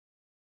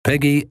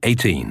Peggy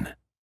 18.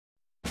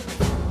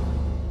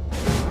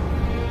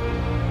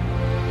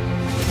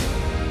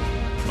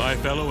 My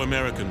fellow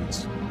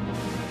Americans,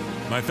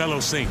 my fellow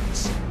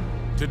saints,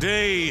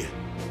 today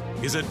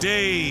is a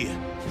day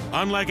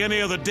unlike any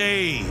other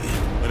day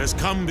that has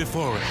come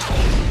before it.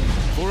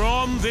 For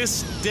on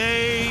this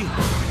day,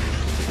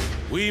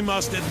 we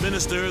must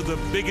administer the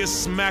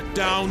biggest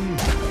smackdown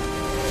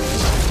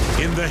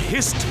in the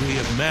history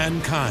of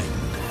mankind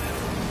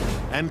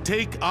and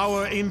take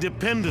our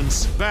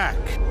independence back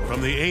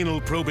from the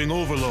anal-probing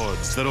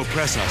overlords that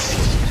oppress us.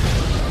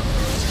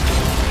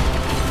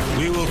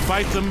 We will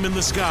fight them in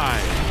the sky.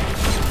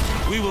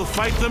 We will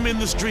fight them in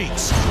the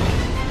streets.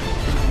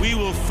 We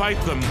will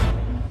fight them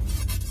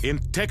in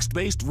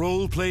text-based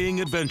role-playing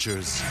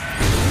adventures.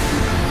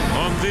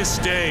 On this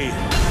day,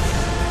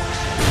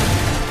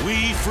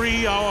 we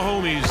free our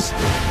homies.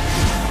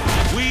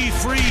 We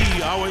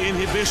free our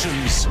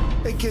inhibitions.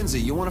 Hey, Kinsey,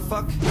 you wanna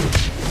fuck?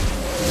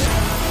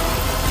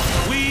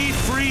 We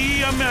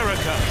free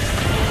America.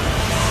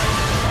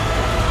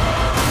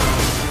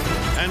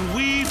 And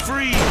we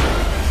free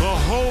the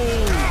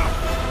whole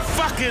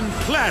fucking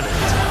planet.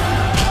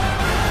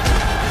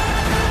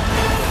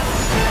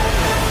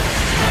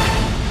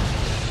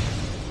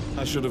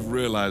 I should have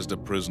realized a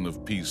prison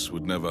of peace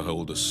would never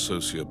hold a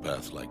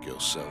sociopath like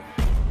yourself.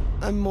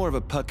 I'm more of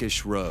a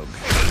puckish rogue.